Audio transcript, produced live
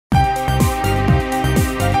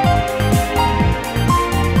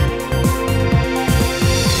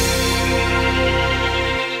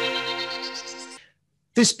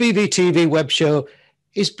This BVTV web show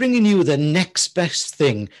is bringing you the next best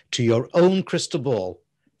thing to your own crystal ball,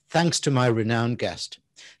 thanks to my renowned guest.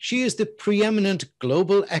 She is the preeminent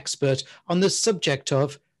global expert on the subject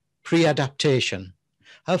of pre-adaptation.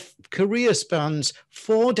 Her career spans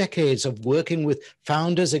 4 decades of working with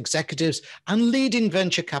founders, executives, and leading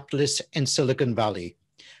venture capitalists in Silicon Valley.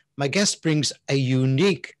 My guest brings a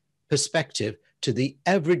unique perspective to the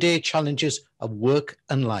everyday challenges of work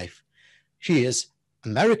and life. She is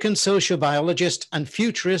American sociobiologist and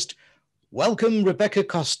futurist. Welcome, Rebecca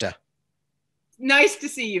Costa. Nice to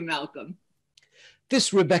see you, Malcolm.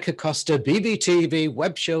 This Rebecca Costa BV-TV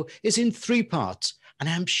WebShow is in 3 parts, and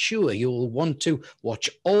I'm sure you will want to watch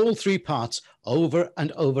all 3 parts over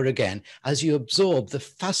and over again as you absorb the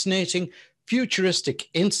fascinating futuristic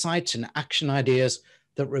insights and action ideas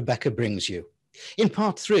that Rebecca brings you. In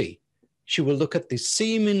part 3, she will look at the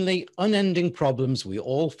seemingly unending problems we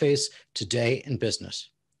all face today in business.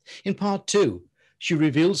 In part 2, she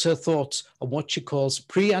reveals her thoughts on what she calls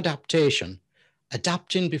pre-adaptation,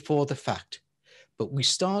 adapting before the fact. But we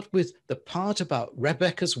start with the part about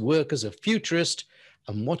Rebecca's work as a futurist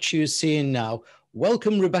and what she is seeing now.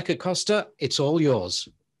 Welcome, Rebecca Costa. It's all yours.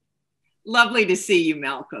 Lovely to see you,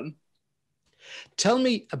 Malcolm. Tell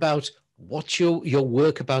me about what your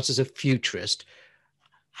work about as a futurist.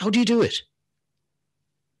 How do you do it?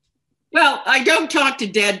 Well, I don't talk to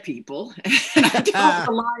dead people, and I don't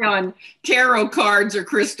rely on tarot cards or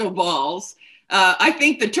crystal balls. I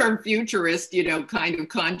think the term futurist, kind of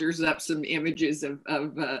conjures up some images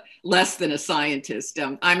of less than a scientist.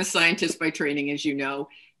 I'm a scientist by training, as you know,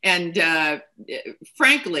 and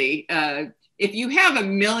frankly, if you have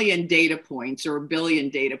 1 million data points or 1 billion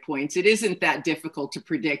data points, it isn't that difficult to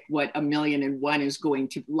predict what 1,000,001 is going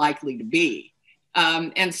to likely to be.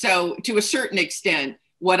 And so to a certain extent,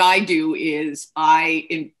 what I do is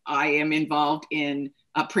I am involved in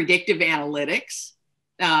predictive analytics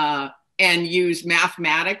and use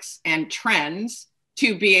mathematics and trends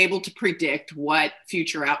to be able to predict what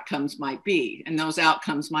future outcomes might be. And those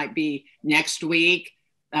outcomes might be next week,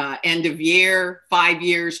 end of year, 5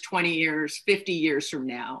 years, 20 years, 50 years from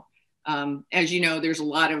now. As you know, there's a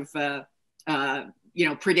lot of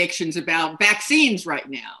predictions about vaccines right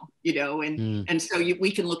now, and so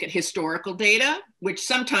we can look at historical data, which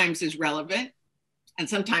sometimes is relevant, and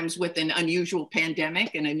sometimes with an unusual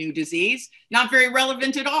pandemic and a new disease, not very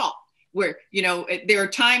relevant at all. Where, there are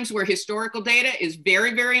times where historical data is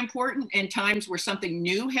very, very important, and times where something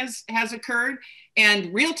new has occurred,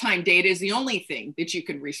 and real-time data is the only thing that you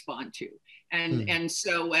can respond to. And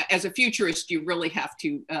so as a futurist, you really have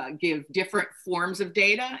to give different forms of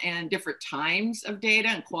data and different times of data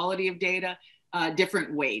and quality of data,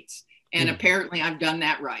 different weights. And apparently I've done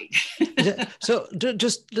that right. So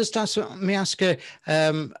just let me ask a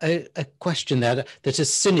question there that a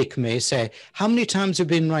cynic may say. How many times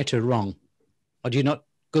have you been right or wrong? Or do you not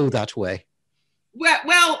go that way?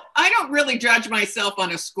 Well, I don't really judge myself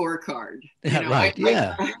on a scorecard. Right.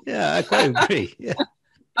 I quite agree. Yeah.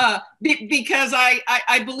 Because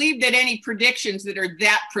I believe that any predictions that are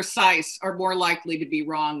that precise are more likely to be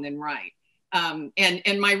wrong than right.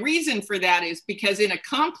 And my reason for that is because in a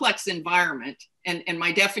complex environment, and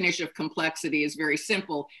my definition of complexity is very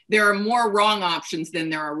simple, there are more wrong options than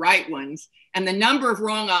there are right ones. And the number of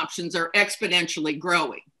wrong options are exponentially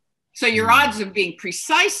growing. So your odds of being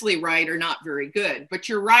precisely right are not very good, but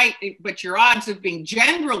your odds of being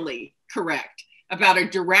generally correct about a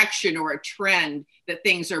direction or a trend that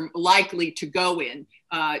things are likely to go in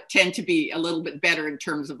tend to be a little bit better in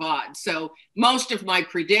terms of odds. So most of my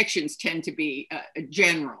predictions tend to be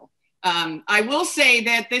general. I will say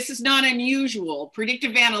that this is not unusual.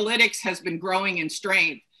 Predictive analytics has been growing in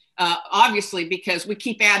strength, obviously, because we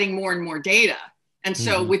keep adding more and more data. And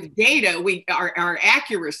so with data, our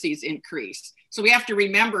accuracies increase. So we have to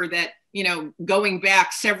remember that, going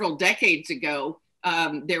back several decades ago,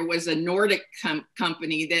 there was a Nordic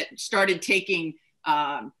company that started taking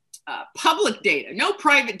public data, no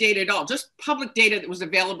private data at all, just public data that was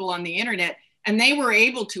available on the internet. And they were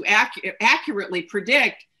able to accurately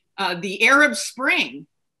predict the Arab Spring,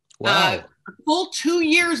 a full 2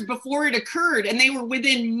 years before it occurred. And they were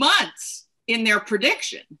within months in their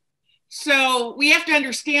prediction. So we have to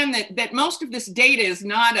understand that most of this data is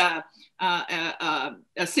not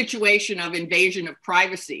a situation of invasion of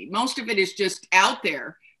privacy. Most of it is just out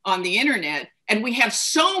there on the internet. And we have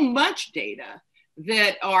so much data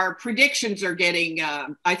that our predictions are getting,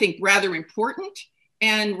 I think, rather important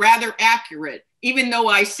and rather accurate, even though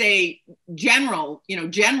I say general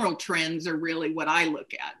trends are really what I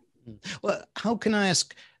look at. Well, how can I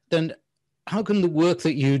ask then, how can the work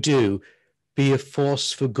that you do be a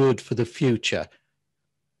force for good for the future?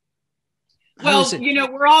 Well, you know,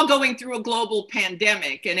 we're all going through a global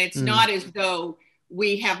pandemic, and it's not as though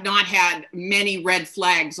we have not had many red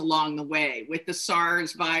flags along the way with the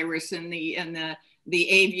SARS virus and the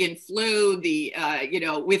avian flu, you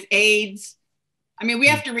know, with AIDS. I mean, we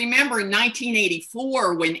have to remember in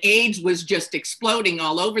 1984, when AIDS was just exploding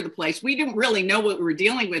all over the place, we didn't really know what we were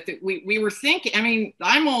dealing with. We were thinking, I mean,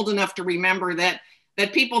 I'm old enough to remember that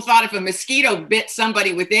people thought if a mosquito bit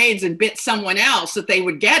somebody with AIDS and bit someone else, that they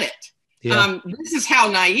would get it. Yeah. This is how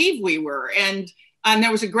naive we were. And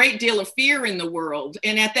there was a great deal of fear in the world.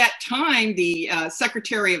 And at that time, the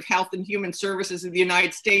Secretary of Health and Human Services of the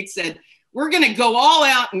United States said, we're going to go all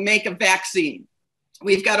out and make a vaccine.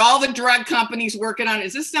 We've got all the drug companies working on it.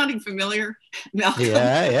 Is this sounding familiar, Malcolm?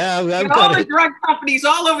 Yeah. All the drug companies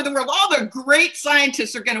all over the world, all the great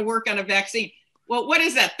scientists are going to work on a vaccine. Well, what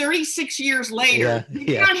is that? 36 years later, we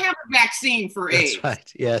don't have a vaccine for AIDS. That's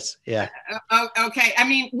right. Yes. Yeah. Okay. I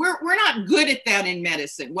mean, we're not good at that in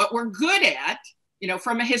medicine. What we're good at, you know,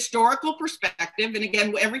 from a historical perspective, and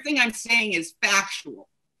again, everything I'm saying is factual.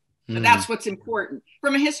 That's what's important.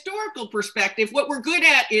 From a historical perspective, what we're good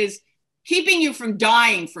at is keeping you from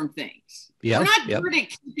dying from things. We're not good at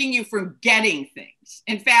keeping you from getting things.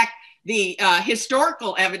 In fact, the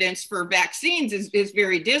historical evidence for vaccines is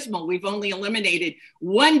very dismal. We've only eliminated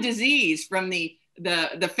one disease from the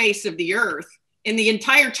face of the earth in the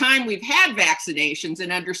entire time we've had vaccinations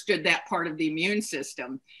and understood that part of the immune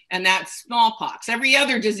system, and that's smallpox. Every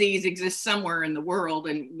other disease exists somewhere in the world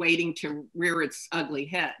and waiting to rear its ugly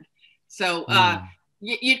head. So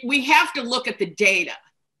we have to look at the data.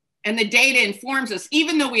 And the data informs us,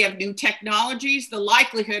 even though we have new technologies, the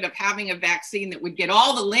likelihood of having a vaccine that would get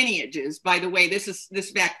all the lineages. By the way, this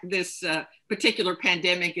particular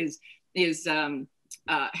pandemic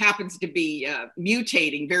happens to be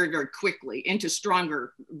mutating very, very quickly into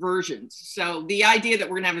stronger versions. So the idea that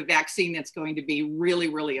we're going to have a vaccine that's going to be really,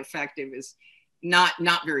 really effective is not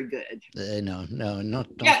very good. No, not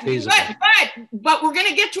feasible. But we're going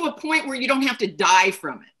to get to a point where you don't have to die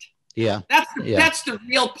from it. Yeah. That's the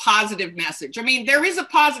real positive message. I mean, there is a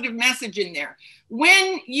positive message in there.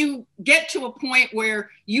 When you get to a point where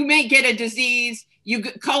you may get a disease, you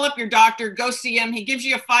call up your doctor, go see him. He gives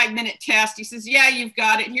you a 5-minute test. He says, yeah, you've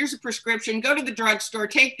got it. Here's a prescription. Go to the drugstore,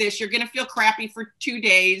 take this. You're going to feel crappy for 2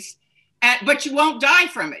 days, but you won't die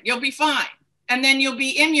from it. You'll be fine. And then you'll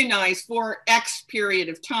be immunized for X period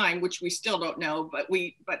of time, which we still don't know, but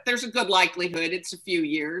there's a good likelihood. It's a few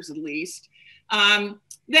years at least.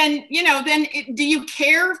 Then do you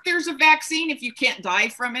care if there's a vaccine if you can't die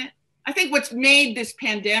from it? I think what's made this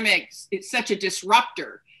pandemic such a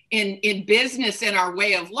disruptor in business and our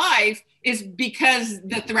way of life is because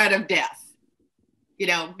the threat of death, you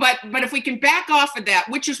know, but if we can back off of that,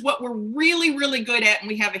 which is what we're really, really good at, and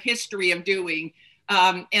we have a history of doing,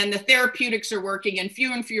 and the therapeutics are working and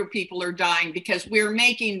fewer people are dying because we're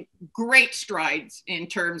making great strides in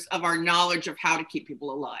terms of our knowledge of how to keep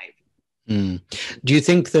people alive. Do you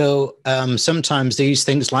think, though, sometimes these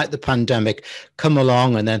things like the pandemic come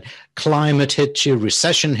along and then climate hits you,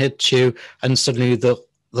 recession hits you, and suddenly the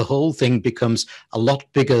whole thing becomes a lot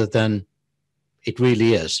bigger than it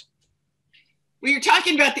really is? Well, you're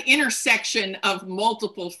talking about the intersection of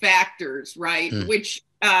multiple factors, right? Which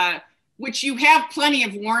you have plenty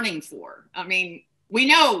of warning for. I mean, we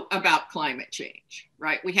know about climate change,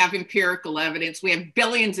 right? We have empirical evidence. We have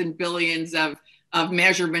billions and billions of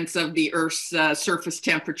measurements of the Earth's surface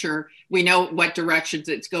temperature. We know what directions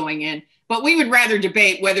it's going in, but we would rather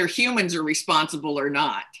debate whether humans are responsible or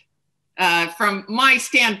not. From my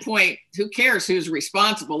standpoint, who cares who's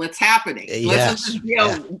responsible? It's happening. Yes.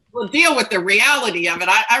 We'll deal with the reality of it.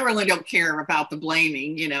 I really don't care about the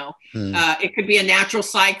blaming, you know. It could be a natural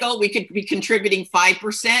cycle. We could be contributing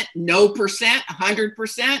 5%, no percent,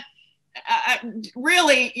 100%.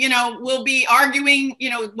 Really, you know, we'll be arguing, you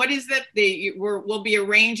know, what is that? We'll be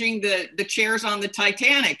arranging the chairs on the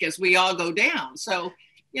Titanic as we all go down. So,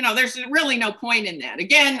 you know, there's really no point in that.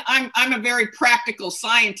 Again, I'm a very practical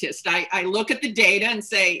scientist. I look at the data and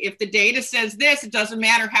say, if the data says this, it doesn't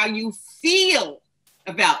matter how you feel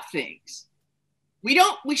about things.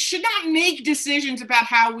 We should not make decisions about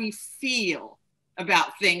how we feel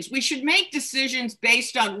about things. We should make decisions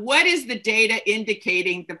based on what is the data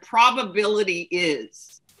indicating the probability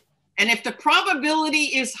is. And if the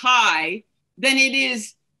probability is high, then it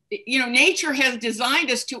is, you know, nature has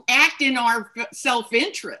designed us to act in our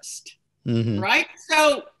self-interest, right?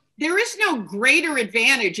 So there is no greater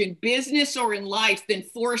advantage in business or in life than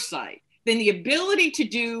foresight, than the ability to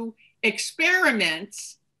do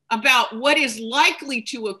experiments about what is likely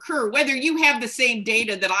to occur. Whether you have the same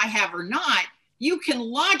data that I have or not, you can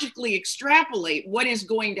logically extrapolate what is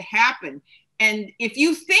going to happen. And if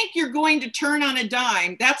you think you're going to turn on a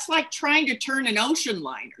dime, that's like trying to turn an ocean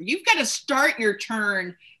liner. You've got to start your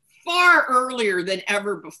turn far earlier than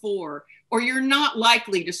ever before, or you're not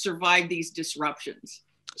likely to survive these disruptions.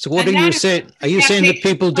 So what are you saying? Are you saying that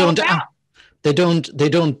people don't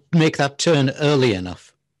make that turn early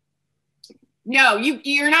enough? No,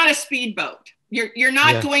 you're not a speedboat. You're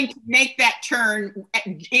not going to make that turn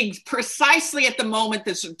precisely at the moment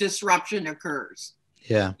this disruption occurs.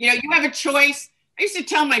 Yeah. You know, you have a choice. I used to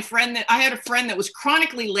tell my friend that I had a friend that was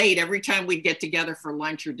chronically late every time we'd get together for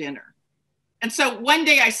lunch or dinner. And so one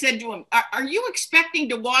day I said to him, are you expecting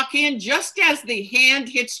to walk in just as the hand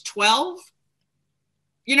hits 12?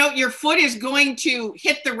 You know, your foot is going to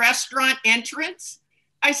hit the restaurant entrance.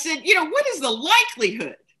 I said, you know, what is the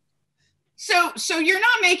likelihood? So you're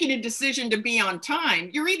not making a decision to be on time.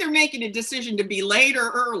 You're either making a decision to be late or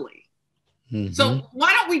early. Mm-hmm. So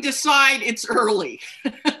why don't we decide it's early?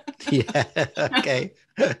 Yeah. Okay.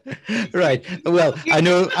 Right. Well, I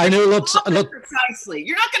know lots. Precisely.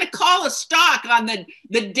 You're not going to call a stock on the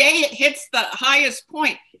day it hits the highest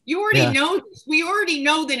point. You already know this. We already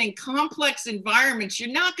know that in complex environments, you're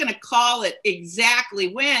not going to call it exactly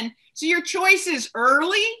when. So your choice is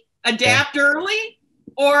early, adapt early,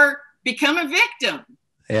 or become a victim.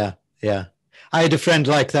 Yeah. Yeah. I had a friend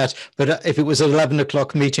like that, but if it was an 11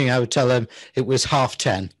 o'clock meeting, I would tell him it was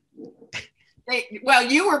 10:30. Well,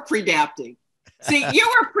 you were predapting. See, you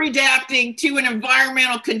were predapting to an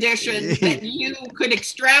environmental condition that you could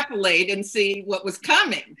extrapolate and see what was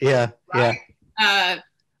coming. Yeah, right? Yeah.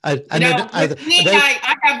 I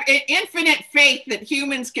have infinite faith that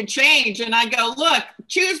humans can change, and I go, look,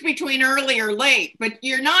 choose between early or late, but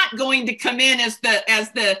you're not going to come in as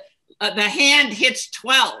the hand hits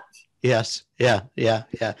 12. Yes. Yeah.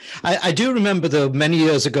 I do remember, though, many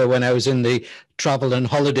years ago when I was in the travel and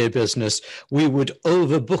holiday business, we would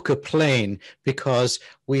overbook a plane because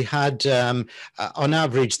we had, on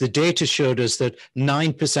average, the data showed us that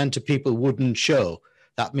 9% of people wouldn't show.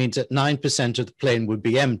 That means that 9% of the plane would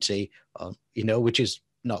be empty, which is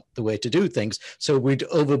not the way to do things. So we'd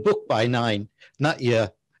overbook by 9. That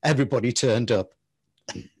year, everybody turned up.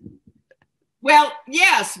 Well,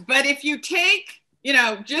 yes, but if you take,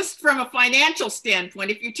 just from a financial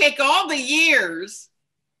standpoint, if you take all the years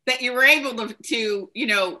that you were able to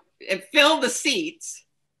fill the seats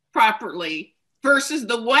properly versus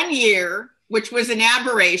the 1 year, which was an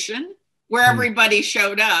aberration where everybody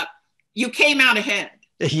showed up, you came out ahead.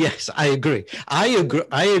 Yes, I agree. I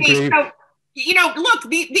agree. So, look,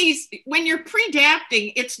 these when you're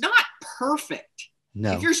predapting, it's not perfect.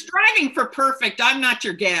 No. If you're striving for perfect, I'm not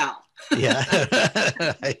your gal. Yeah.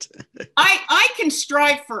 Right. I can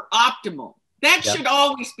strive for optimal. That should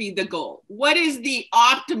always be the goal. What is the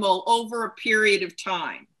optimal over a period of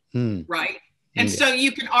time? Right. And so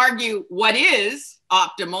you can argue what is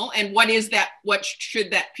optimal and what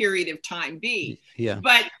should that period of time be. Yeah.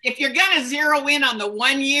 But if you're going to zero in on the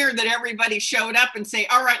 1 year that everybody showed up and say,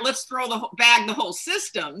 all right, let's throw the whole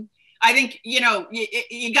system, I think,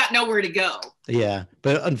 you got nowhere to go. Yeah.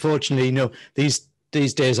 But unfortunately,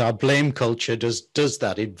 these days, our blame culture does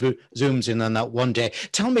that. It zooms in on that one day.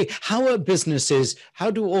 Tell me, how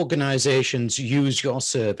do organizations use your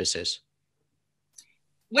services?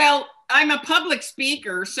 Well, I'm a public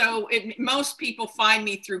speaker, so most people find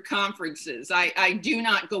me through conferences. I do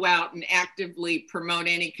not go out and actively promote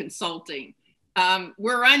any consulting.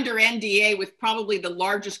 We're under NDA with probably the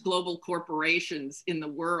largest global corporations in the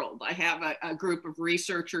world. I have a group of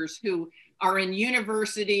researchers who are in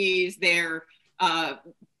universities. They're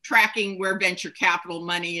tracking where venture capital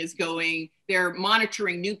money is going. They're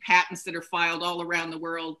monitoring new patents that are filed all around the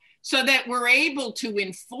world so that we're able to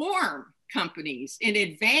inform companies in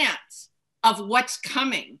advance of what's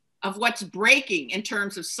coming, of what's breaking in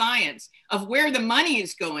terms of science, of where the money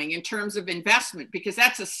is going in terms of investment, because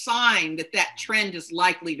that's a sign that that trend is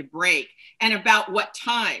likely to break, and about what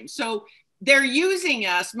time. So they're using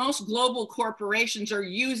us, most global corporations are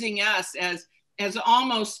using us as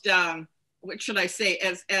almost, what should I say,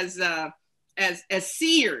 as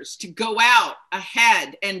seers to go out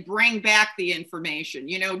ahead and bring back the information,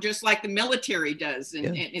 just like the military does.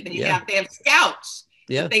 And they have scouts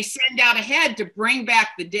that they send out ahead to bring back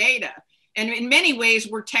the data. And in many ways,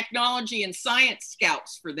 we're technology and science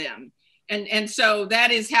scouts for them. And so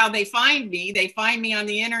that is how they find me. They find me on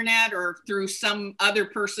the internet or through some other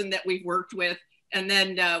person that we've worked with. And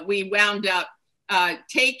then we wound up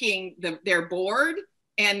taking their board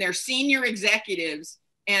and their senior executives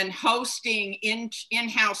and hosting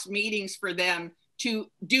in-house meetings for them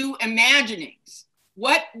to do imaginings.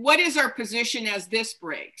 What is our position as this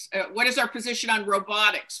breaks? What is our position on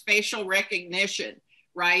robotics, facial recognition,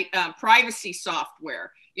 right? Privacy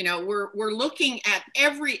software. You know, we're looking at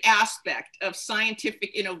every aspect of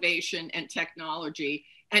scientific innovation and technology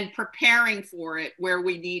and preparing for it where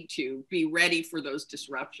we need to be ready for those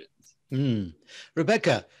disruptions.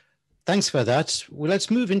 Rebecca, thanks for that. Well, let's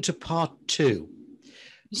move into part 2.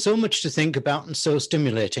 So much to think about and so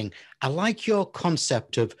stimulating. I like your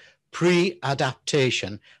concept of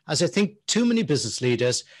pre-adaptation, as I think too many business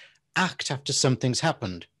leaders act after something's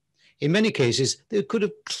happened. In many cases, they could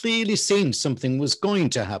have clearly seen something was going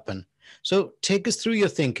to happen. So take us through your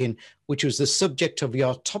thinking, which was the subject of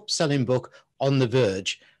your top-selling book, On the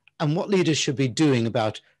Verge, and what leaders should be doing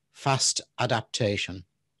about fast adaptation.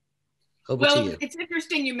 Over to you. It's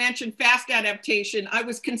interesting you mentioned fast adaptation. I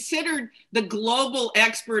was considered the global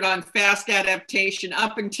expert on fast adaptation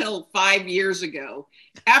up until 5 years ago,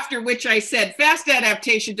 after which I said, fast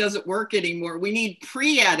adaptation doesn't work anymore. We need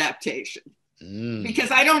pre-adaptation.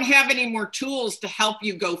 Because I don't have any more tools to help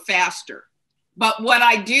you go faster. But what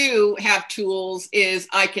I do have tools is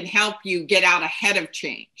I can help you get out ahead of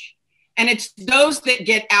change. And it's those that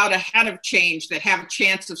get out ahead of change that have a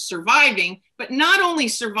chance of surviving, but not only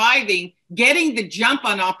surviving, getting the jump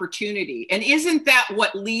on opportunity. And isn't that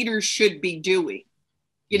what leaders should be doing?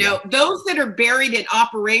 You know, those that are buried in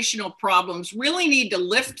operational problems really need to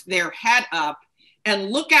lift their head up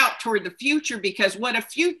and look out toward the future, because what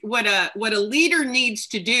a leader needs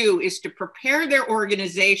to do is to prepare their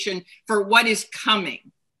organization for what is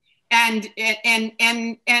coming. And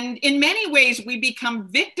in many ways, we become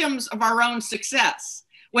victims of our own success.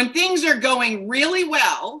 When things are going really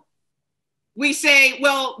well, we say,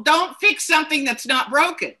 well, don't fix something that's not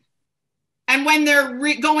broken. And when they're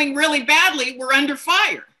going really badly, we're under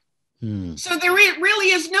fire. So there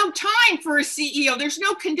really is no time for a CEO. There's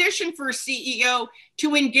no condition for a CEO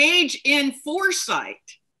to engage in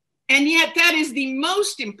foresight. And yet that is the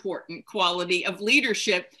most important quality of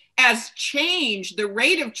leadership, as change, the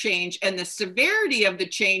rate of change and the severity of the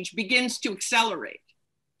change begins to accelerate.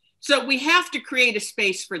 So we have to create a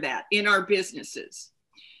space for that in our businesses.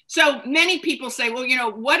 So many people say, well, you know,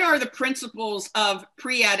 what are the principles of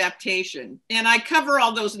pre-adaptation? And I cover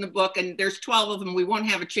all those in the book, and there's 12 of them. We won't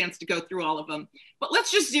have a chance to go through all of them, but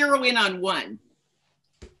let's just zero in on one.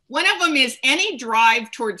 One of them is any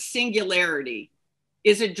drive toward singularity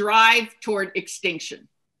is a drive toward extinction.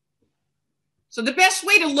 So the best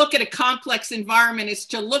way to look at a complex environment is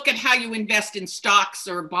to look at how you invest in stocks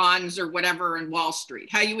or bonds or whatever in Wall Street,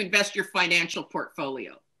 how you invest your financial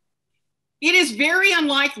portfolio. It is very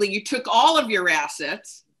unlikely you took all of your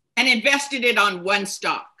assets and invested it on one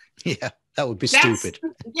stock. Yeah, that would be stupid.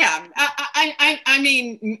 Yeah, I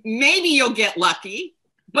mean, maybe you'll get lucky,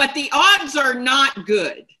 but the odds are not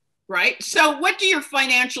good, right? So what do your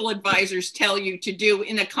financial advisors tell you to do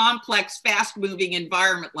in a complex, fast-moving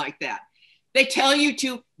environment like that? They tell you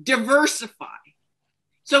to diversify.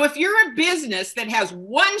 So if you're a business that has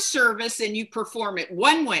one service and you perform it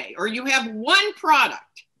one way, or you have one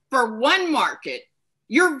product for one market,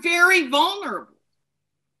 you're very vulnerable.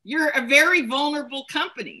 You're a very vulnerable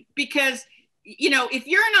company because, you know, if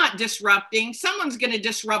you're not disrupting, someone's going to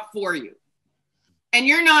disrupt for you. And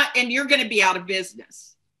you're going to be out of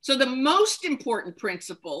business. So the most important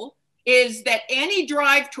principle is that any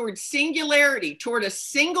drive toward singularity, toward a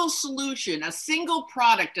single solution, a single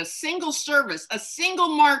product, a single service, a single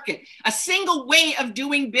market, a single way of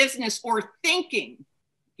doing business or thinking,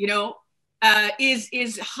 you know,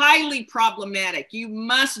 is highly problematic. You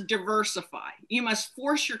must diversify. You must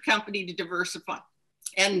force your company to diversify.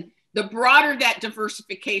 And the broader that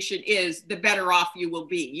diversification is, the better off you will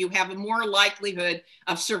be. You have a more likelihood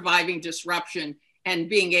of surviving disruption and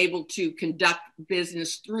being able to conduct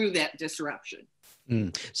business through that disruption.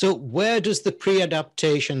 So where does the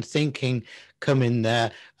pre-adaptation thinking come in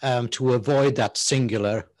there to avoid that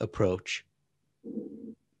singular approach?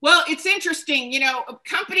 Well, it's interesting, you know,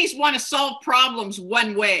 companies want to solve problems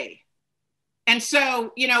one way. And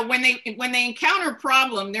so, you know, when they encounter a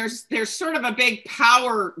problem, there's sort of a big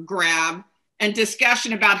power grab and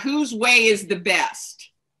discussion about whose way is the best.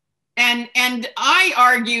 And I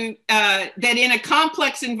argue that in a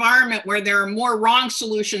complex environment where there are more wrong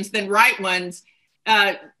solutions than right ones,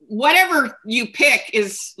 whatever you pick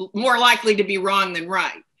is more likely to be wrong than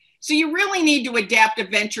right. So you really need to adapt a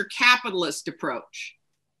venture capitalist approach.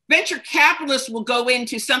 Venture capitalists will go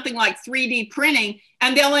into something like 3D printing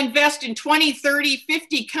and they'll invest in 20, 30,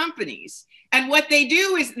 50 companies. And what they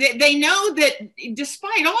do is they know that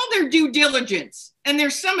despite all their due diligence, and they're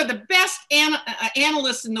some of the best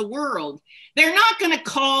analysts in the world, they're not going to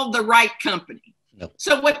call the right company. No.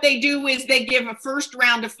 So what they do is they give a first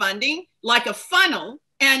round of funding, like a funnel,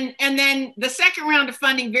 and then the second round of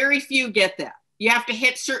funding, very few get that. You have to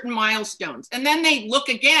hit certain milestones. And then they look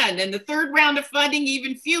again, and the third round of funding,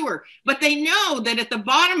 even fewer. But they know that at the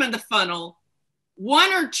bottom of the funnel,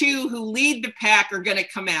 one or two who lead the pack are going to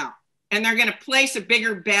come out, and they're going to place a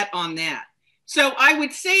bigger bet on that. So I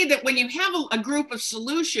would say that when you have a group of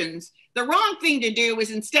solutions, the wrong thing to do is,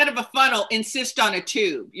 instead of a funnel, insist on a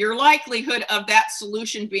tube. Your likelihood of that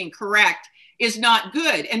solution being correct is not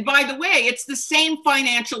good. And by the way, it's the same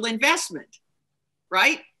financial investment,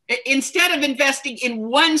 right? Instead of investing in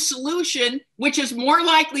one solution, which is more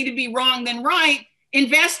likely to be wrong than right,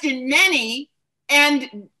 invest in many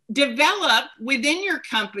and develop within your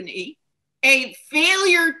company a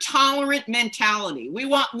failure tolerant mentality. We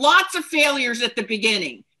want lots of failures at the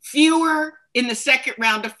beginning, fewer in the second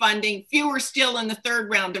round of funding, fewer still in the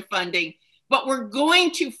third round of funding, but we're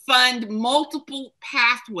going to fund multiple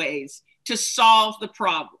pathways to solve the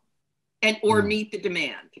problem or meet the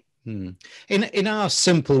demand. In our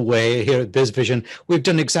simple way here at BizVision, we've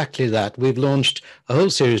done exactly that. We've launched a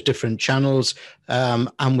whole series of different channels,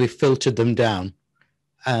 and we've filtered them down.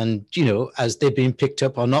 And, you know, as they've been picked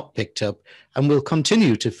up or not picked up, and we'll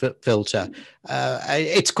continue to filter.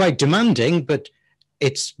 It's quite demanding, but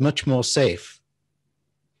it's much more safe.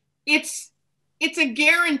 It's a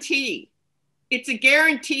guarantee. It's a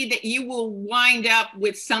guarantee that you will wind up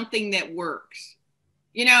with something that works.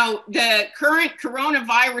 You know, the current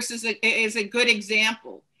coronavirus is a good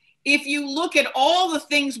example. If you look at all the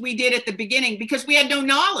things we did at the beginning, because we had no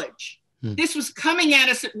knowledge, this was coming at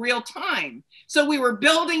us at real time. So we were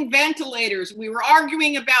building ventilators, we were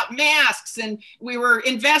arguing about masks, and we were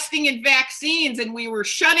investing in vaccines, and we were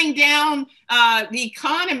shutting down the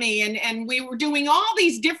economy, and we were doing all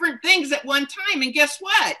these different things at one time. And guess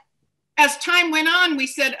what? As time went on, we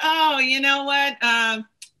said, oh, you know what?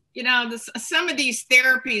 Some of these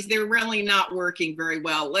therapies, they're really not working very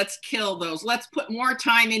well. Let's kill those. Let's put more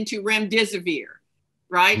time into remdesivir.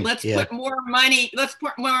 Right? Let's put more money. Let's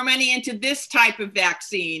put more money into this type of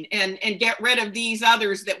vaccine and get rid of these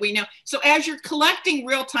others that we know. So as you're collecting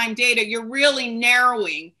real-time data, you're really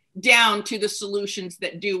narrowing down to the solutions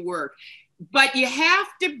that do work. But you have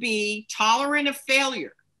to be tolerant of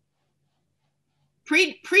failure.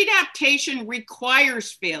 Predaptation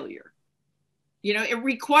requires failure. You know, it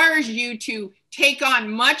requires you to take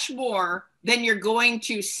on much more than you're going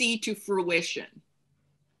to see to fruition.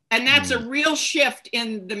 And that's a real shift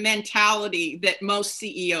in the mentality that most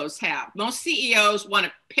CEOs have. Most CEOs want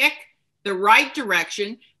to pick the right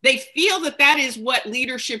direction. They feel that that is what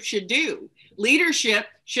leadership should do. Leadership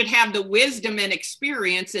should have the wisdom and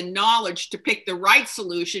experience and knowledge to pick the right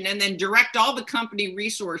solution and then direct all the company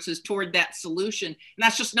resources toward that solution. And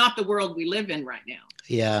that's just not the world we live in right now.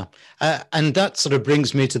 Yeah. And that sort of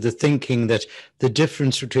brings me to the thinking that the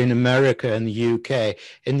difference between America and the UK,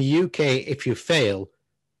 in the UK, if you fail,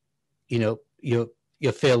 you know,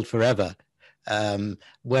 you're failed forever.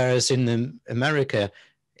 Whereas in America,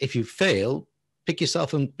 if you fail, pick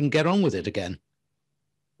yourself and get on with it again.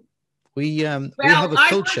 We have a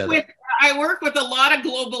culture. I work with a lot of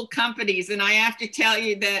global companies, and I have to tell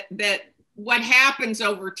you that what happens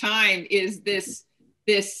over time is this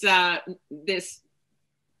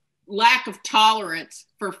lack of tolerance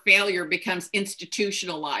for failure becomes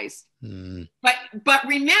institutionalized. But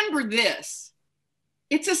remember this.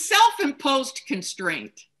 It's a self-imposed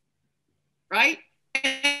constraint, right?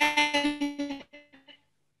 And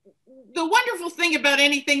the wonderful thing about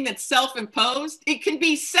anything that's self-imposed, it can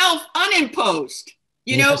be self-unimposed.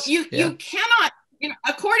 You know, you cannot, you know,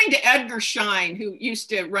 according to Edgar Schein, who used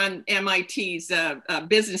to run MIT's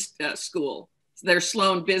business school, their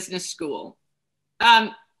Sloan Business School,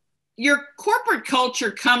 your corporate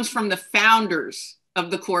culture comes from the founders of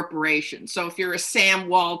the corporation. So if you're a Sam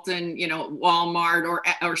Walton, you know, Walmart,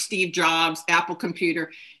 or Steve Jobs, Apple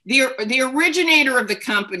Computer, the originator of the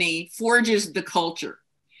company forges the culture.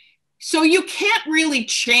 So you can't really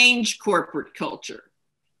change corporate culture,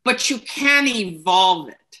 but you can evolve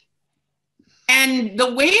it. And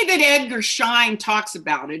the way that Edgar Schein talks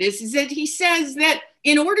about it is that he says that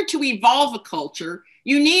in order to evolve a culture,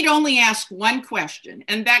 you need only ask one question.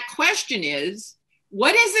 And that question is,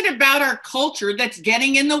 what is it about our culture that's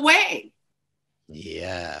getting in the way?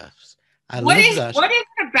 Yes. What is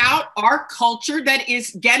it about our culture that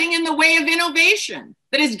is getting in the way of innovation,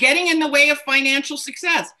 that is getting in the way of financial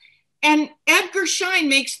success? And Edgar Schein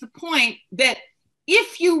makes the point that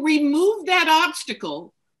if you remove that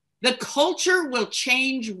obstacle, the culture will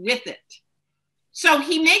change with it. So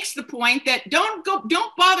he makes the point that don't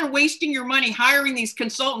bother wasting your money hiring these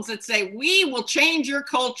consultants that say, we will change your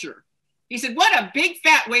culture. He said, what a big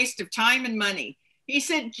fat waste of time and money. He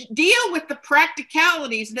said, deal with the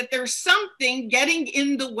practicalities, that there's something getting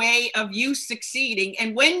in the way of you succeeding.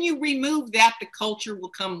 And when you remove that, the culture will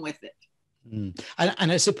come with it.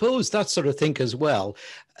 And I suppose that sort of thing as well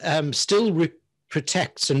still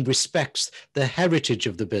protects and respects the heritage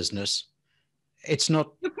of the business. It's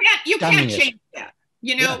not. You can't change that.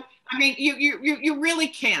 You know, yeah. I mean, you really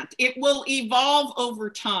can't. It will evolve over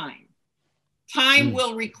time. Time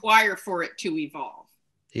will require for it to evolve.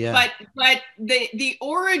 Yeah. But the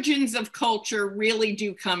origins of culture really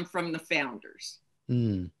do come from the founders.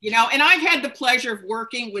 You know, and I've had the pleasure of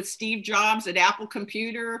working with Steve Jobs at Apple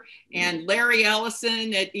Computer and Larry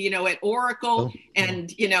Ellison at Oracle. And,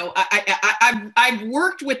 you know, I've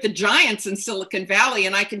worked with the giants in Silicon Valley,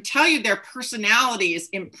 and I can tell you their personality is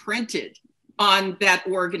imprinted on that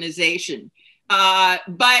organization.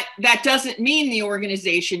 But that doesn't mean the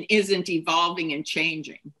organization isn't evolving and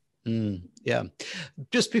changing. Yeah.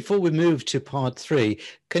 Just before we move to part 3,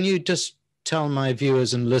 can you just tell my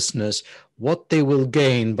viewers and listeners what they will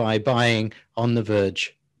gain by buying On the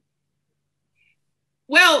Verge?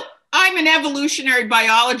 Well, I'm an evolutionary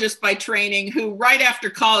biologist by training who right after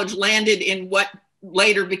college landed in what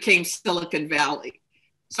later became Silicon Valley.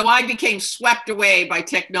 So I became swept away by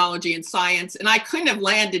technology and science, and I couldn't have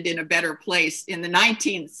landed in a better place in the late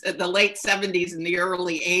 70s and the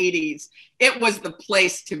early 80s. It was the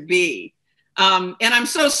place to be. And I'm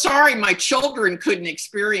so sorry my children couldn't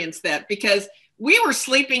experience that, because we were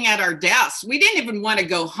sleeping at our desks. We didn't even want to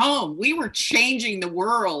go home. We were changing the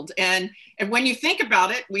world. And when you think about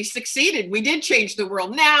it, we succeeded. We did change the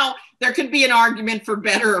world. Now, there could be an argument for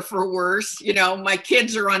better or for worse. You know, my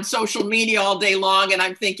kids are on social media all day long, and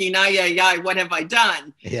I'm thinking, what have I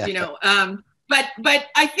done? Yeah. You know, but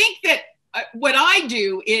I think that what I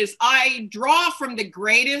do is I draw from the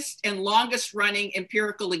greatest and longest running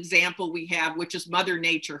empirical example we have, which is Mother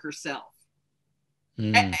Nature herself.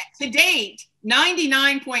 To date,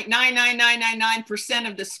 99.99999%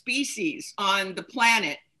 of the species on the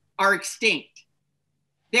planet are extinct.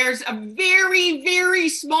 There's a very, very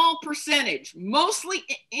small percentage, mostly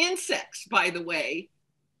insects, by the way,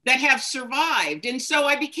 that have survived. And so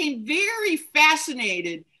I became very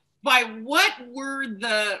fascinated by what were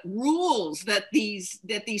the rules that these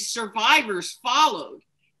survivors followed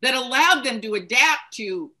that allowed them to adapt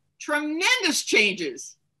to tremendous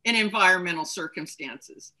changes in environmental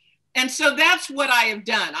circumstances. And so that's what I have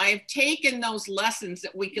done. I have taken those lessons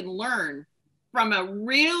that we can learn from a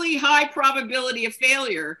really high probability of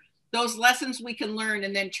failure, those lessons we can learn,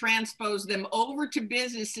 and then transpose them over to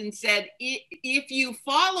business and said, if you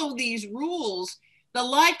follow these rules, the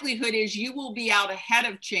likelihood is you will be out ahead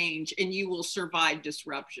of change and you will survive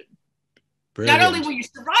disruption. Brilliant. Not only will you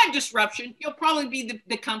survive disruption, you'll probably be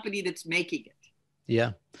the company that's making it.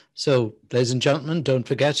 Yeah. So, ladies and gentlemen, don't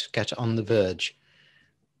forget, get On the Verge.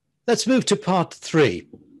 Let's move to part 3.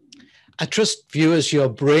 I trust, viewers, your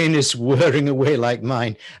brain is whirring away like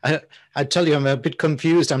mine. I tell you, I'm a bit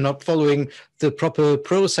confused. I'm not following the proper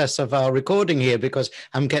process of our recording here because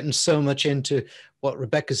I'm getting so much into what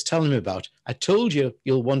Rebecca's telling me about. I told you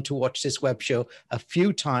you'll want to watch this web show a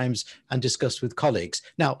few times and discuss with colleagues.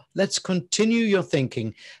 Now, let's continue your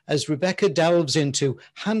thinking as Rebecca delves into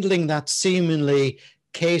handling that seemingly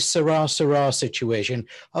que sera situation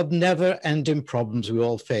of never-ending problems we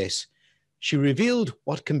all face. She revealed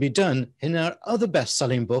what can be done in her other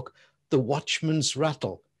best-selling book, The Watchman's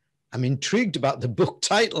Rattle. I'm intrigued about the book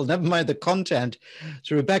title, never mind the content.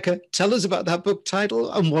 So Rebecca, tell us about that book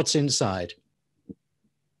title and what's inside.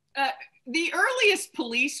 The earliest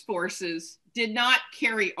police forces did not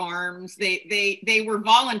carry arms. They were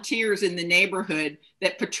volunteers in the neighborhood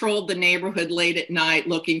that patrolled the neighborhood late at night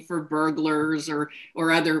looking for burglars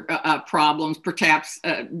or other problems, perhaps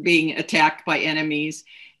being attacked by enemies.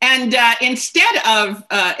 And instead of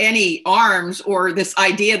any arms or this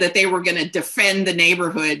idea that they were going to defend the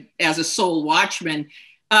neighborhood as a sole watchman,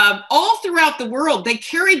 all throughout the world, they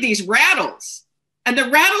carried these rattles. And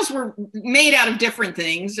the rattles were made out of different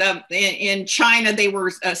things. In China, they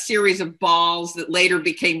were a series of balls that later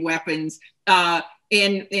became weapons.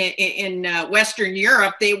 In Western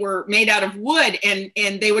Europe, they were made out of wood, and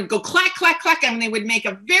they would go clack, clack, clack, and they would make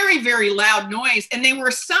a very, very loud noise, and they were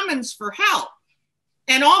a summons for help.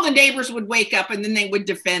 And all the neighbors would wake up, and then they would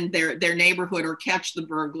defend their neighborhood or catch the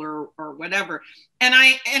burglar or whatever. And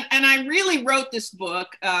I really wrote this book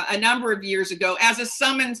a number of years ago as a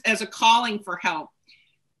summons, as a calling for help.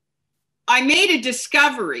 I made a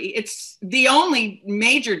discovery. It's the only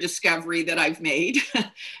major discovery that I've made.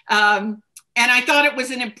 And I thought it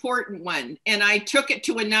was an important one. And I took it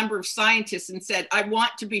to a number of scientists and said, I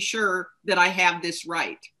want to be sure that I have this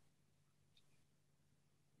right.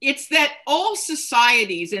 it's that all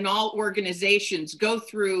societies and all organizations go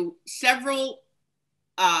through several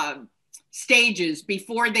stages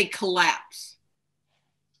before they collapse.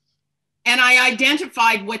 And I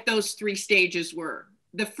identified what those 3 stages were.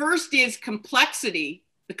 The first is complexity.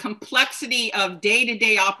 The complexity of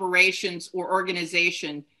day-to-day operations or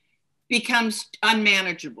organization becomes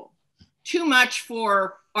unmanageable. Too much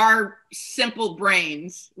for our simple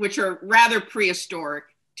brains, which are rather prehistoric,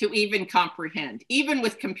 to even comprehend. Even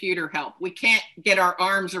with computer help, we can't get our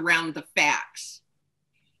arms around the facts.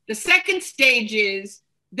 The second stage is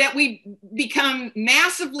that we become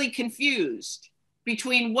massively confused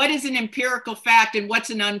between what is an empirical fact and what's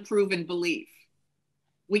an unproven belief.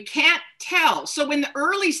 We can't tell. So in the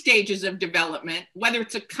early stages of development, whether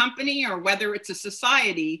it's a company or whether it's a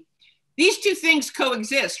society, these 2 things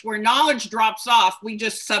coexist. Where knowledge drops off, we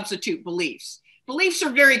just substitute beliefs. Beliefs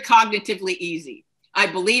are very cognitively easy. I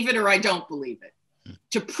believe it or I don't believe it.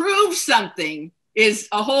 To prove something is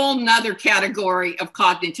a whole nother category of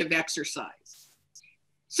cognitive exercise.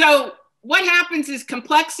 So what happens is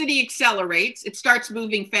complexity accelerates. It starts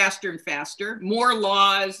moving faster and faster. More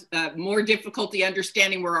laws, more difficulty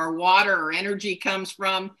understanding where our water or energy comes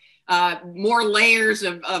from, more layers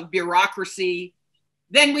of bureaucracy.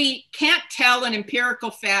 Then we can't tell an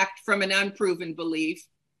empirical fact from an unproven belief.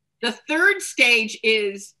 The third stage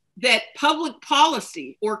is that public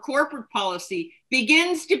policy or corporate policy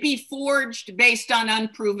begins to be forged based on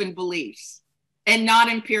unproven beliefs and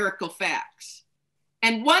not empirical facts.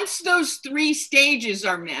 And once those 3 stages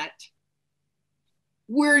are met,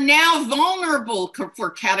 we're now vulnerable for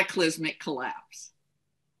cataclysmic collapse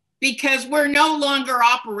because we're no longer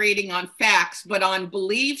operating on facts, but on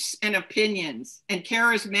beliefs and opinions and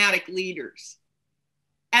charismatic leaders.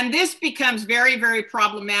 And this becomes very, very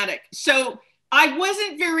problematic. So I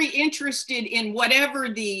wasn't very interested in whatever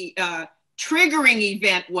the triggering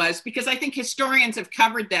event was, because I think historians have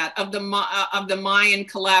covered that, of the Mayan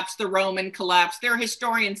collapse, the Roman collapse. There are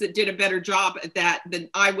historians that did a better job at that than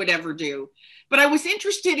I would ever do. But I was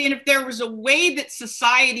interested in if there was a way that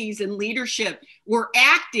societies and leadership were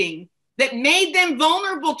acting that made them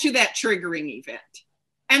vulnerable to that triggering event.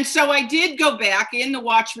 And so I did go back in the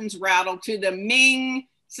Watchman's Rattle to the Ming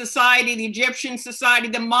society, the Egyptian society,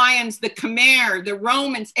 the Mayans, the Khmer, the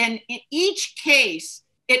Romans, and in each case,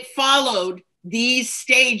 it followed these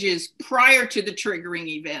stages prior to the triggering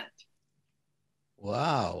event.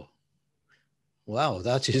 Wow. Wow,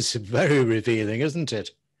 that is very revealing, isn't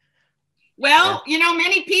it? Well, you know,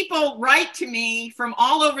 many people write to me from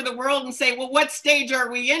all over the world and say, well, what stage are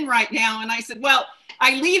we in right now? And I said, well,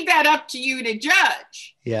 I leave that up to you to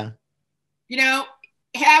judge. Yeah. You know,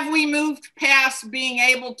 have we moved past being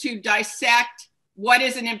able to dissect what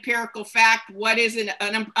is an empirical fact, what is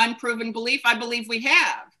an unproven belief? I believe we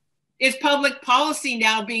have. Is public policy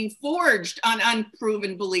now being forged on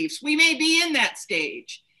unproven beliefs? We may be in that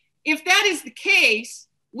stage. If that is the case,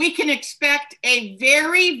 we can expect a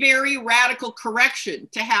very, very radical correction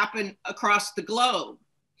to happen across the globe.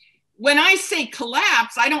 When I say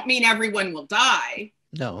collapse, I don't mean everyone will die.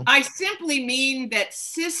 No. I simply mean that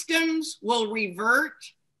systems will revert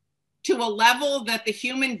to a level that the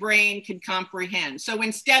human brain can comprehend. So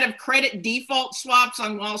instead of credit default swaps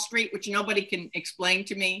on Wall Street, which nobody can explain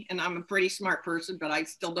to me, and I'm a pretty smart person, but I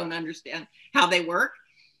still don't understand how they work.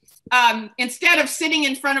 Instead of sitting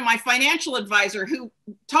in front of my financial advisor who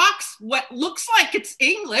talks what looks like it's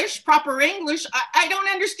English, proper English, I don't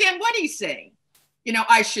understand what he's saying, you know,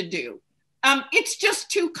 I should do. It's just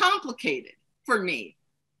too complicated for me.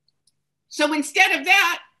 So instead of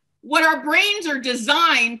that, what our brains are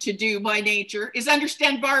designed to do by nature is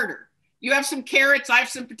understand barter. You have some carrots, I have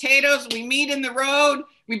some potatoes, we meet in the road,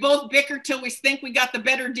 we both bicker till we think we got the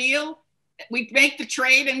better deal, we make the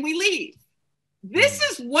trade and we leave. This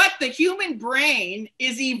is what the human brain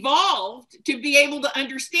is evolved to be able to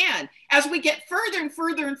understand. As we get further and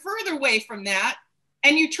further and further away from that,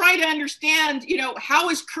 and you try to understand, you know, how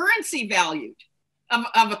is currency valued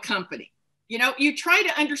of a company? You know, you try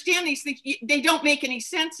to understand these things, they don't make any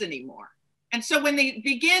sense anymore. And so when they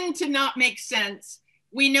begin to not make sense,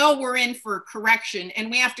 we know we're in for correction,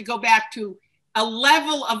 and we have to go back to a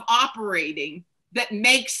level of operating that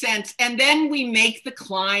makes sense. And then we make the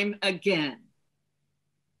climb again.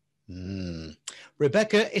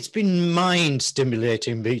 Rebecca, it's been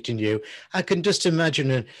mind-stimulating meeting you. I can just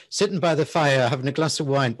imagine sitting by the fire, having a glass of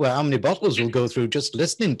wine. Well, how many bottles will go through just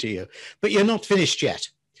listening to you? But you're not finished yet.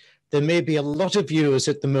 There may be a lot of viewers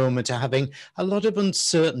at the moment are having a lot of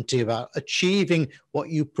uncertainty about achieving what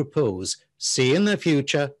you propose, seeing the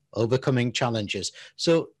future, overcoming challenges.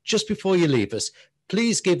 So just before you leave us,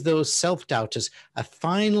 please give those self-doubters a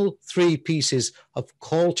final 3 pieces of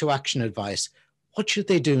call to action advice. What should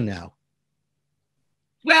they do now?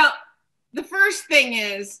 Well, the first thing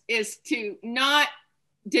is to not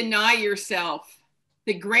deny yourself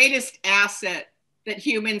the greatest asset that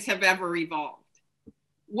humans have ever evolved.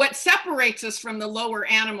 What separates us from the lower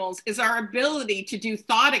animals is our ability to do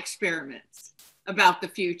thought experiments about the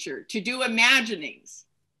future, to do imaginings,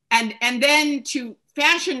 and then to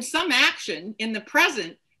fashion some action in the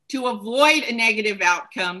present to avoid a negative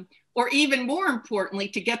outcome, or even more importantly,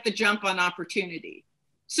 to get the jump on opportunity.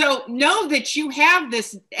 So know that you have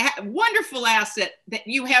this wonderful asset that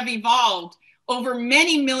you have evolved over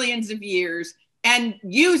many millions of years, and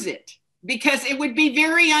use it, because it would be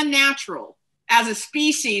very unnatural as a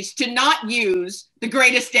species to not use the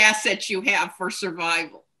greatest assets you have for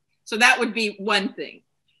survival. So that would be one thing.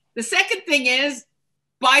 The second thing is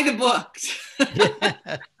buy the books.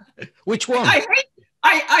 Which one?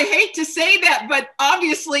 I hate to say that, but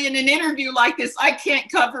obviously in an interview like this, I can't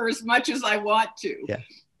cover as much as I want to.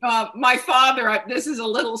 Yeah. My father, this is a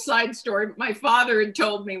little side story, but my father had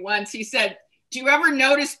told me once, he said, do you ever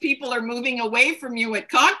notice people are moving away from you at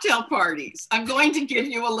cocktail parties? I'm going to give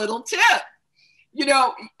you a little tip. You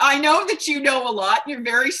know, I know that you know a lot, you're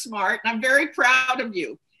very smart, and I'm very proud of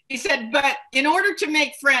you. He said, but in order to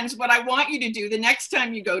make friends, what I want you to do the next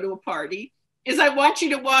time you go to a party is I want you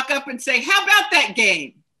to walk up and say, how about that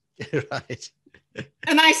game? Right.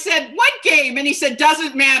 And I said, what game? And he said,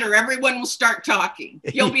 doesn't matter. Everyone will start talking.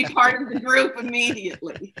 You'll be part of the group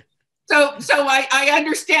immediately. So I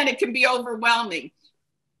understand it can be overwhelming.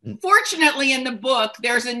 Fortunately, in the book,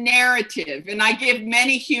 there's a narrative, and I give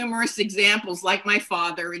many humorous examples, like my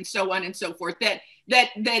father and so on and so forth, that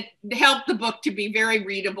help the book to be very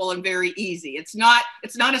readable and very easy. It's not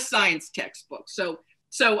a science textbook.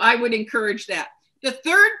 So I would encourage that. The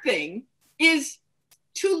third thing is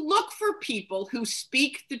to look for people who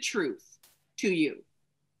speak the truth to you,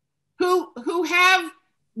 who have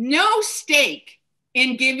no stake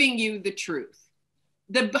in giving you the truth.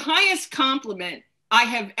 The highest compliment I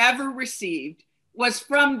have ever received was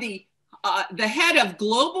from the head of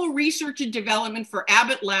global research and development for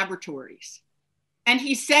Abbott Laboratories. And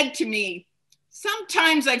he said to me,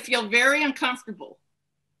 sometimes I feel very uncomfortable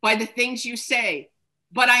by the things you say,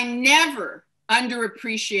 but I never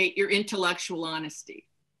underappreciate your intellectual honesty.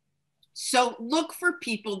 So look for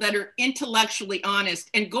people that are intellectually honest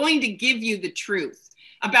and going to give you the truth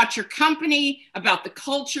about your company, about the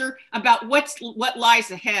culture, about what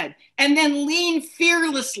lies ahead, and then lean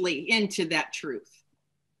fearlessly into that truth.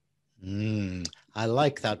 I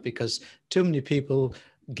like that, because too many people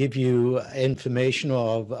give you information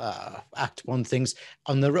or act on things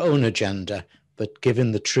on their own agenda, but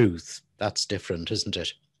given the truth, that's different, isn't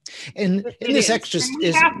it? In this extra,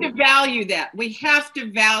 we have to value that. We have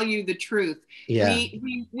to value the truth. Yeah.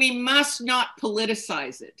 We must not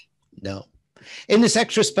politicize it. No. In this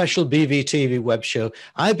extra special BVTV web show,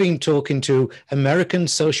 I've been talking to American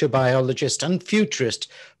sociobiologist and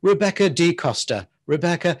futurist Rebecca Costa.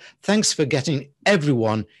 Rebecca, thanks for getting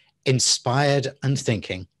everyone inspired and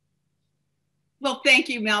thinking. Well, thank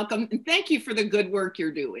you, Malcolm, and thank you for the good work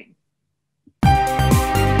you're doing.